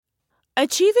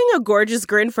Achieving a gorgeous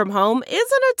grin from home isn't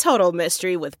a total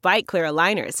mystery with Bite Clear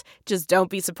aligners. Just don't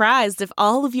be surprised if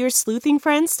all of your sleuthing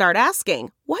friends start asking,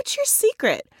 "What's your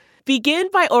secret?" Begin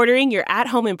by ordering your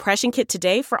at-home impression kit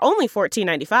today for only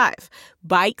 $14.95.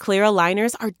 Bite Clear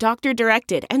aligners are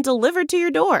doctor-directed and delivered to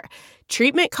your door.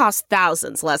 Treatment costs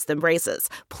thousands less than braces.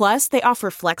 Plus, they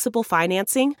offer flexible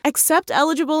financing, accept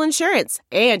eligible insurance,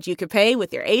 and you can pay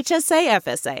with your HSA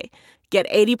FSA. Get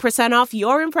 80% off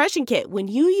your impression kit when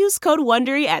you use code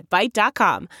WONDERY at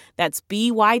Byte.com. That's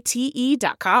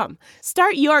BYTE.com.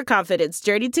 Start your confidence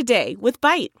journey today with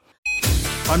Byte.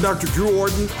 I'm Dr. Drew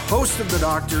Ordon, host of The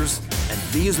Doctors, and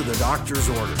these are the doctor's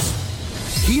orders.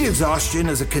 Heat exhaustion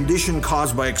is a condition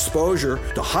caused by exposure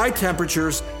to high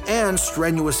temperatures and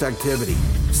strenuous activity.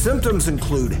 Symptoms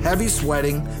include heavy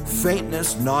sweating,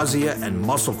 faintness, nausea, and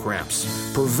muscle cramps.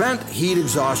 Prevent heat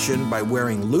exhaustion by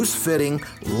wearing loose-fitting,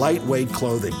 lightweight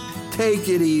clothing. Take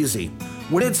it easy.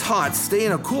 When it's hot, stay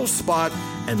in a cool spot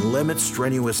and limit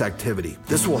strenuous activity.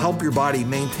 This will help your body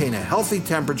maintain a healthy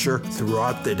temperature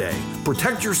throughout the day.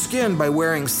 Protect your skin by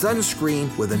wearing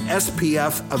sunscreen with an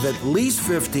SPF of at least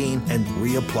 15 and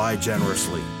reapply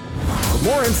generously. For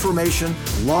more information,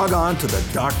 log on to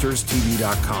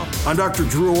thedoctorstv.com. I'm Dr.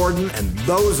 Drew Ordon, and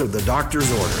those are the doctor's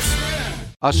orders.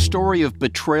 A story of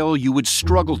betrayal you would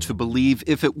struggle to believe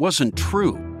if it wasn't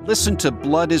true. Listen to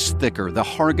Blood is Thicker, The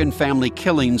Hargan Family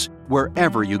Killings,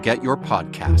 wherever you get your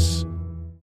podcasts.